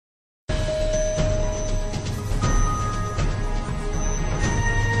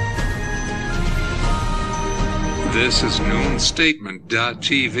This is Noon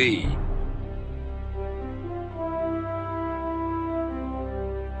Statement.tv.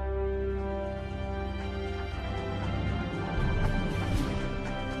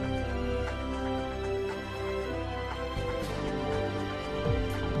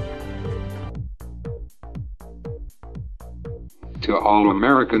 To all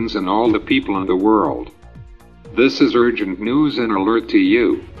Americans and all the people in the world, this is urgent news and alert to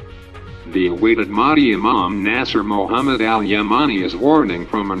you. The awaited Mahdi Imam Nasser Muhammad Al-Yamani is warning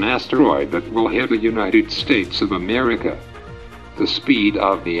from an asteroid that will hit the United States of America. The speed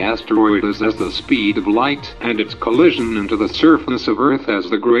of the asteroid is as the speed of light, and its collision into the surface of Earth has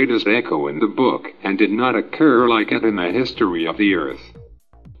the greatest echo in the book, and did not occur like it in the history of the Earth.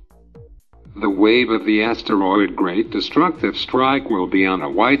 The wave of the asteroid great destructive strike will be on a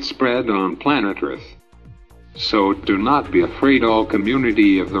widespread on planet Earth. So do not be afraid, all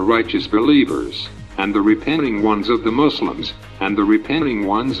community of the righteous believers, and the repenting ones of the Muslims, and the repenting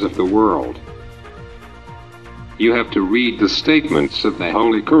ones of the world. You have to read the statements of the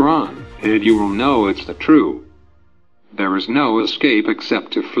Holy Quran, and you will know it's the true. There is no escape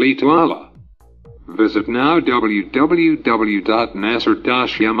except to flee to Allah. Visit now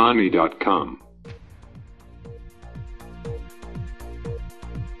www.nasser-yamani.com.